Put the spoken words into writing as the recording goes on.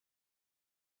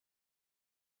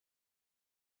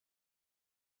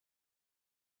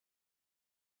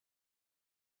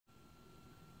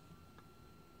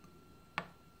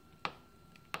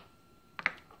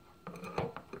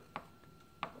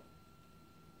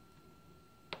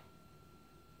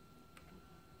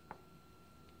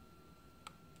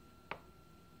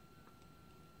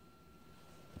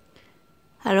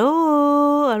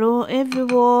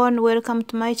everyone, welcome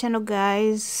to my channel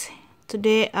guys.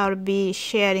 Today I'll be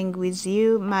sharing with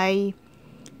you my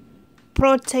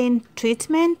protein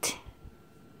treatment.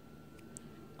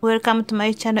 Welcome to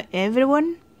my channel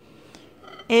everyone.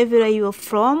 Everywhere you are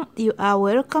from, you are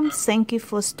welcome. Thank you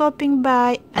for stopping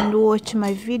by and watch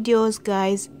my videos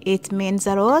guys. It means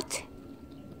a lot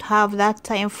to have that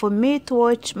time for me to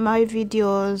watch my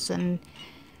videos and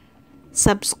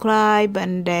subscribe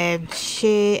and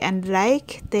share and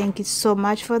like. Thank you so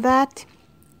much for that.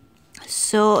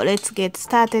 So let's get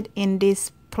started in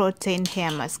this protein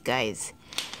hair mask guys.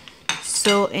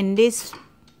 So in this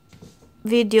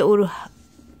video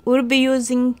we'll be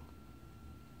using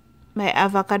my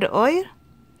avocado oil,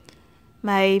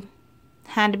 my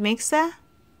hand mixer,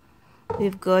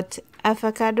 we've got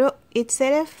avocado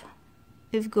itself,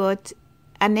 we've got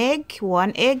an egg,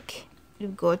 one egg,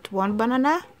 we've got one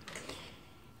banana.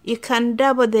 You can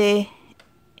double the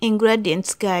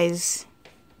ingredients guys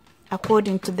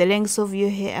according to the length of your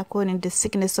hair, according to the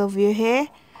thickness of your hair.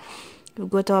 We've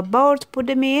got our bowl to put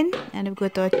them in, and we've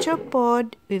got our chop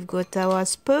board, we've got our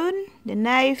spoon, the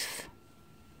knife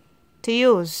to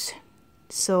use.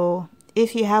 So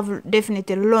if you have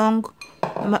definitely long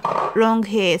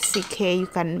hair, thick hair, you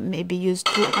can maybe use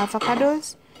 2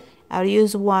 avocados. I'll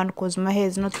use one because my hair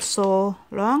is not so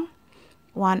long.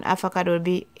 1 avocado will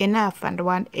be enough, and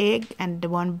 1 egg and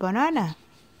 1 banana.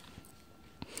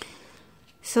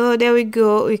 So there we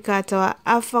go, we cut our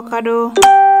avocado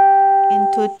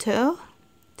into 2,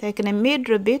 taking a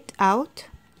middle bit out.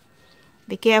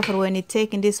 Be careful when you're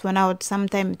taking this one out,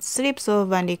 sometimes it slips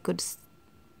over and you could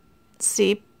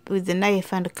slip with the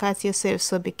knife and cut yourself,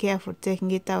 so be careful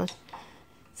taking it out.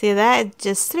 See that? It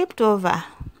just slipped over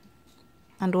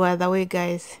and the other way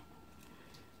guys.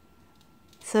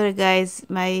 Sorry guys,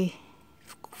 my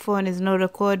phone is not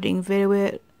recording very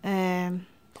well,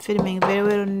 filming very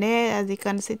well on there. As you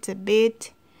can see, it's a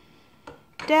bit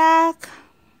dark.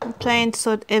 I'm trying to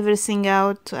sort everything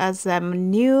out as I'm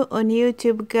new on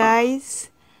YouTube guys.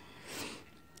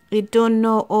 You don't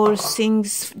know all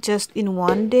things just in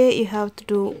one day. You have to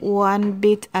do one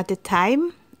bit at a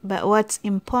time. But what's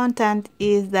important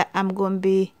is that I'm going to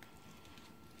be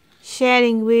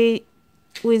sharing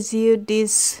with you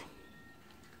this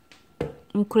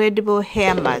incredible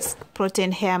hair mask,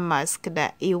 protein hair mask,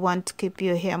 that you want to keep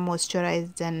your hair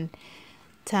moisturized and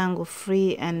tangle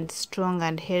free and strong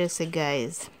and healthy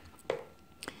guys.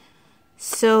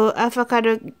 So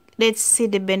avocado, let's see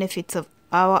the benefits of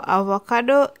our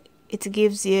avocado. It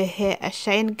gives your hair a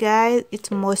shine guys. It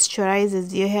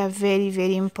moisturizes your hair,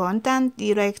 very important.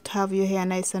 You like to have your hair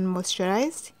nice and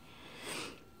moisturized.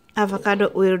 Avocado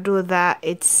will do that.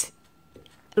 It's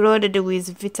loaded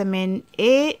with vitamin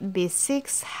A,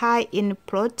 B6, high in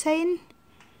protein,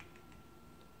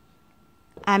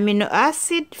 amino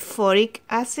acid, folic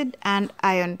acid, and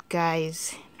iron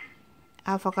guys.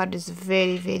 Avocado is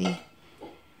very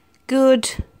good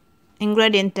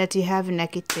ingredient that you have in a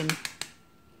kitchen.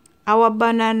 Our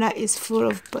banana is full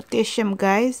of potassium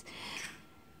guys.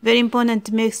 Very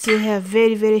important, makes your hair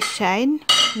very shine,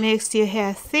 makes your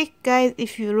hair thick guys.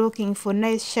 If you're looking for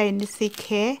nice shiny thick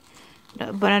hair,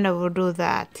 the banana will do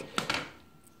that.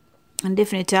 And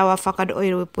definitely our avocado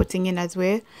oil we're putting in as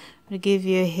well will give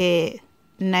your hair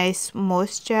nice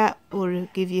moisture, will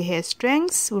give you hair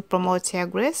strength, will promote hair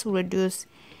growth, will reduce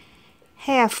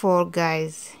hair fall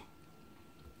guys.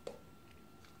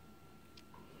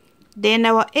 Then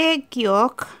our egg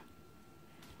yolk,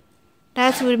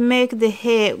 that will make the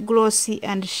hair glossy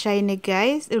and shiny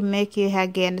guys. It will make your hair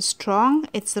again strong.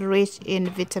 It's rich in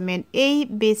vitamin A,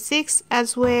 B6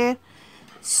 as well.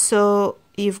 So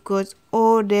you've got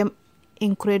all them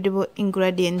incredible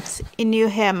ingredients in your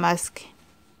hair mask.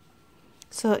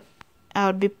 So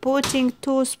I'll be putting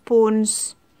 2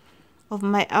 spoons of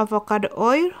my avocado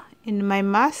oil in my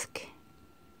mask.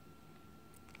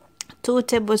 2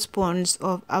 tablespoons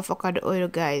of avocado oil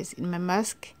guys in my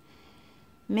mask.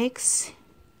 Mix.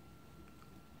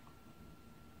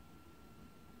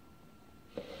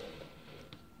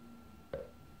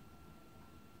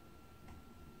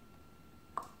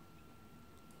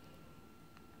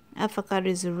 Avocado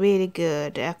is really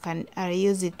good. I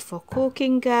use it for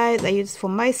cooking guys. I use it for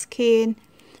my skin,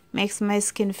 makes my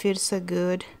skin feel so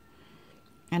good,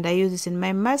 and I use it in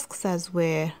my masks as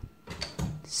well.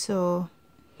 So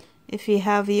if you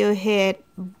have your hair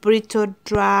brittle,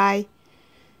 dry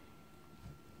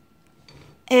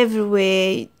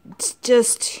everywhere, it's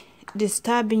just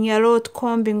disturbing a lot,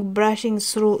 combing, brushing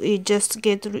through, you just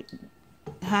get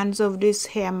hands of this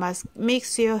hair mask.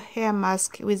 Mix your hair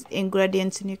mask with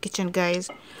ingredients in your kitchen guys,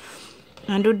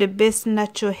 and do the best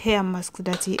natural hair mask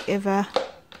that you ever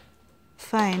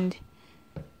find.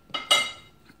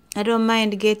 I don't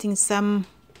mind getting some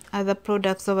other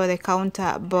products over the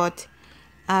counter, but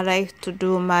I like to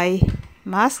do my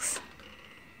masks.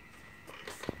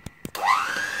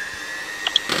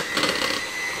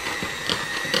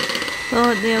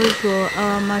 So there we go,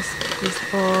 our mask is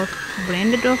all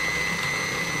blended up.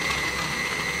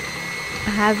 I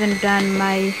haven't done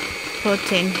my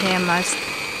protein hair mask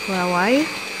for a while.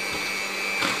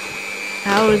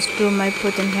 I always do my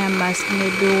protein hair mask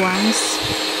maybe once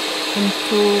in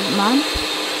 2 months.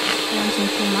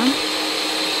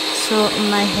 So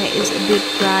my hair is a bit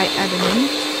dry at the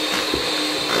minute.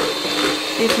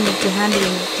 Definitely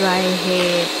handling dry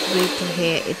hair, brittle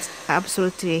hair, it's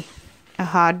absolutely a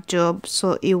hard job.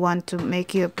 So you want to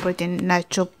make your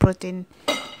natural protein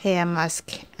hair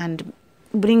mask and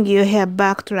bring your hair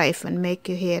back to life and make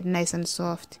your hair nice and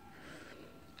soft.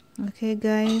 Okay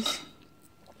guys,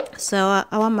 so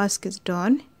our mask is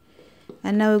done,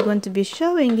 and now we're going to be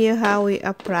showing you how we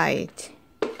apply it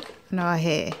on our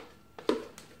hair.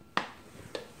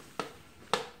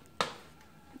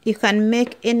 You can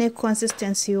make any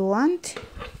consistency you want.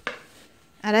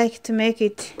 I like to make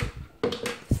it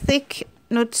thick,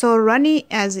 not so runny,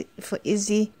 as for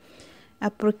easy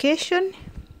application.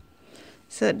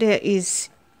 So there is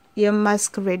your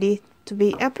mask ready to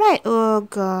be applied. Oh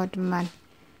god, man,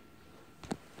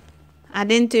 I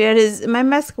didn't realize my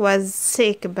mask was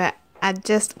sick, but I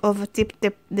just over tipped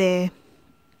the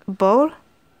bowl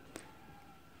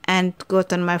and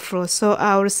got on my floor. So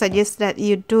I would suggest that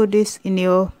you do this in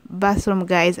your bathroom,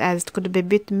 guys, as it could be a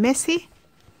bit messy.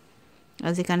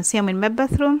 As you can see, I'm in my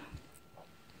bathroom,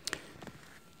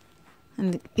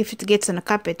 and if it gets on a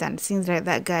carpet and things like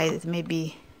that, guys, it may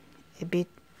be a bit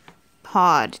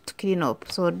hard to clean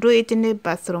up. So do it in the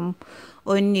bathroom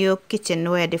or in your kitchen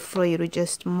where the floor you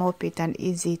just mop it and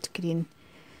easy to clean.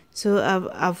 So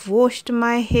I've washed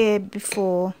my hair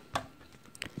before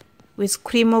with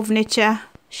Cream of Nature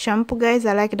shampoo, guys.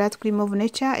 I like that Cream of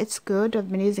Nature, it's good.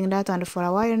 I've been using that one for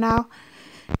a while now.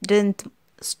 Didn't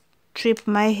strip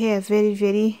my hair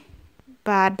very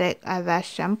bad like other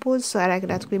shampoos, so I like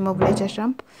that Cream of Nature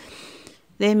shampoo.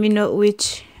 Let me know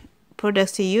which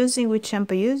products you're using, which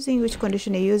shampoo you're using, which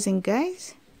conditioner you're using,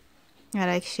 guys. I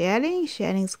like sharing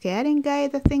is caring,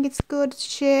 guys. I think it's good to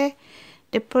share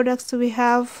the products we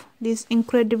have, these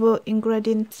incredible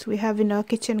ingredients we have in our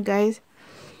kitchen, guys.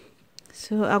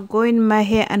 So I'll go in my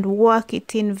hair and work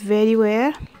it in very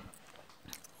well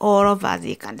all over. As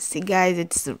you can see, guys,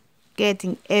 it's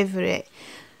getting everywhere.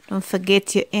 Don't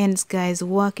forget your ends, guys.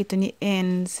 Work it on your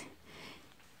ends.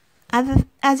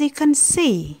 As you can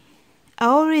see, I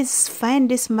always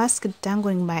find this mask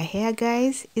tangling my hair,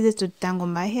 guys. Easy to tangle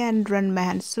my hair and run my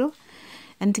hands through,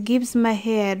 and it gives my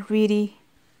hair really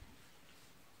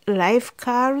live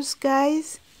curls,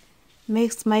 guys.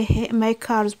 Makes my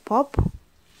curls pop.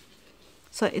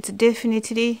 So it's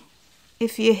definitely,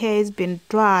 if your hair has been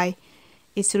dry,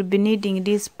 it will be needing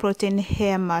this protein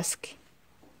hair mask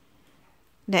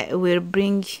that will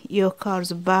bring your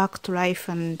curls back to life.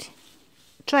 And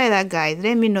try that, guys.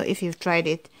 Let me know if you've tried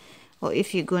it, or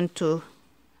if you're going to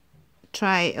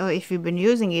try, or if you've been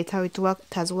using it, how it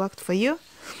has worked for you.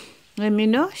 Let me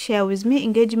know, share with me,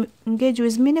 engage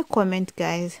with me in a comment,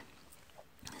 guys.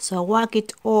 So work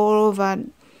it all over.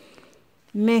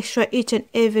 Make sure each and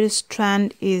every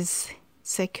strand is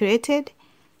saturated.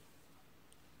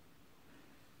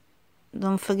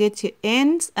 Don't forget your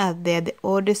ends, as they're the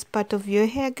oldest part of your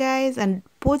hair, guys, and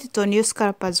put it on your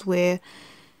scalp as well.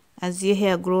 As your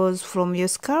hair grows from your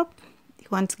scalp, you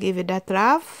want to give it that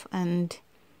rough and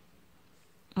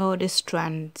all the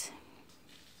strands.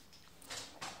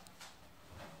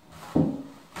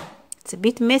 It's a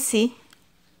bit messy,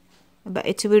 but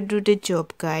it will do the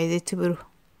job, guys. It will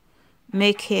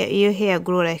make your hair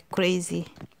grow like crazy.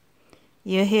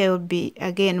 Your hair will be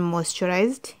again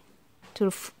moisturized, to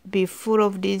be full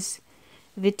of these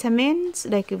vitamins,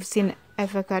 like you've seen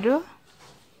avocado,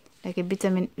 like a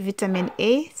vitamin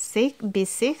A,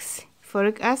 B6,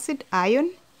 folic acid,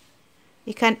 iron.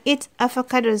 You can eat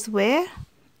avocado as well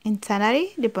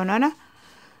internally, the banana.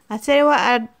 I tell you what,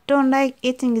 I don't like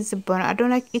eating is the banana. I don't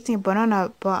like eating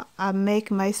banana, but I make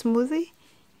my smoothie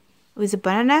with the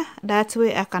banana. That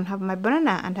way I can have my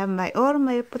banana and have all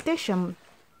my potassium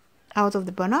out of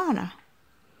the banana.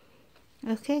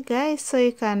 Okay, guys, so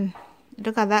you can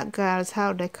look at that, girls,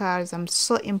 how the curls. I'm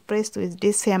so impressed with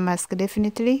this hair mask.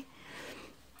 Definitely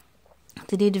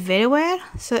they did very well.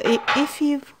 So if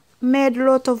you've made a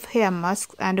lot of hair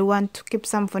masks and want to keep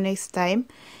some for next time,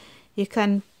 you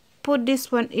can put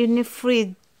this one in the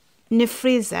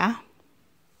freezer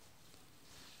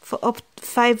for up to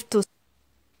 5 to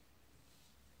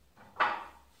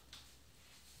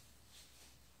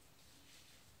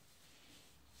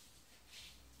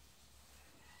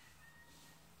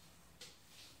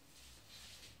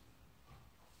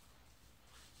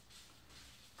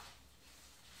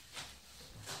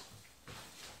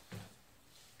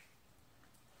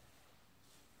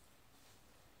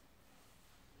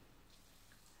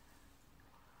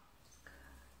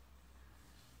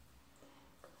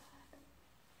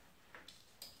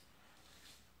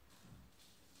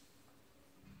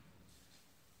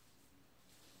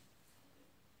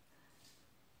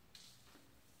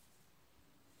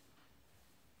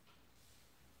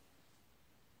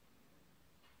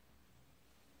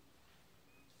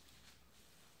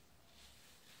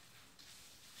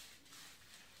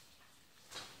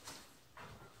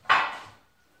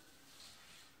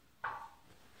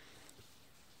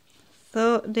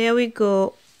So there we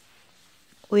go.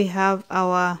 We have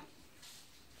our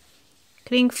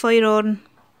cling foil on.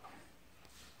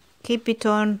 Keep it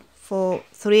on for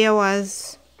 3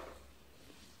 hours.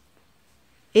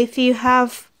 If you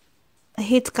have a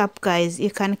heat cup, guys,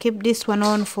 you can keep this one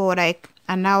on for like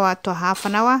an hour to half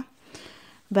an hour,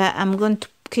 but I'm going to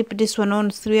keep this one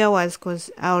on 3 hours because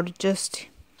I'll just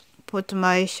put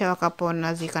my shower cap on,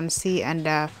 as you can see, and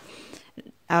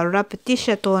I'll wrap a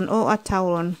t-shirt on or a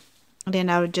towel on. Then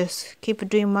I'll just keep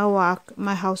doing my work,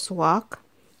 my housework,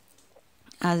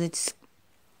 as it's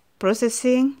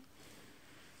processing.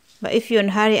 But if you're in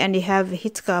a hurry and you have a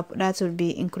heat cup, that would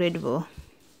be incredible.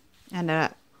 And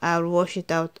I'll wash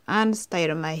it out and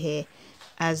style my hair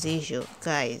as usual,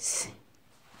 guys.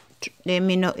 Let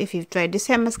me know if you've tried this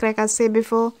hair mask like I said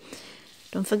before.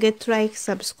 Don't forget to like,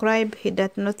 subscribe, hit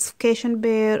that notification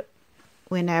bell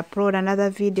when I upload another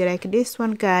video like this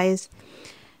one, guys.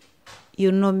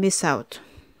 You'll not miss out.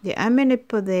 There are many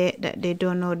people there that they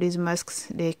don't know these masks,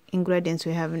 the ingredients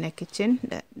we have in the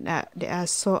kitchen, that they are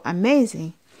so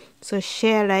amazing. So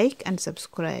share, like, and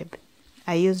subscribe.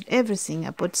 I used everything.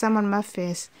 I put some on my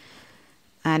face,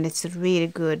 and it's a really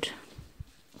good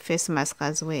face mask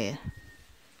as well.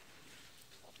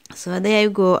 So there you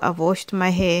go. I've washed my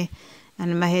hair,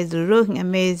 and my hair is looking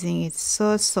amazing. It's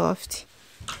so soft,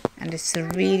 and it's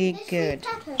really good.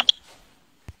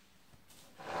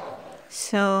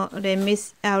 So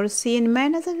I will see you in my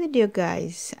another video,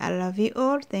 guys. I love you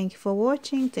all. Thank you for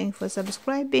watching. Thank you for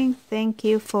subscribing. Thank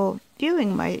you for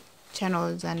viewing my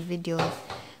channels and videos.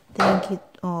 Thank you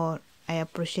all. I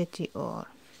appreciate you all.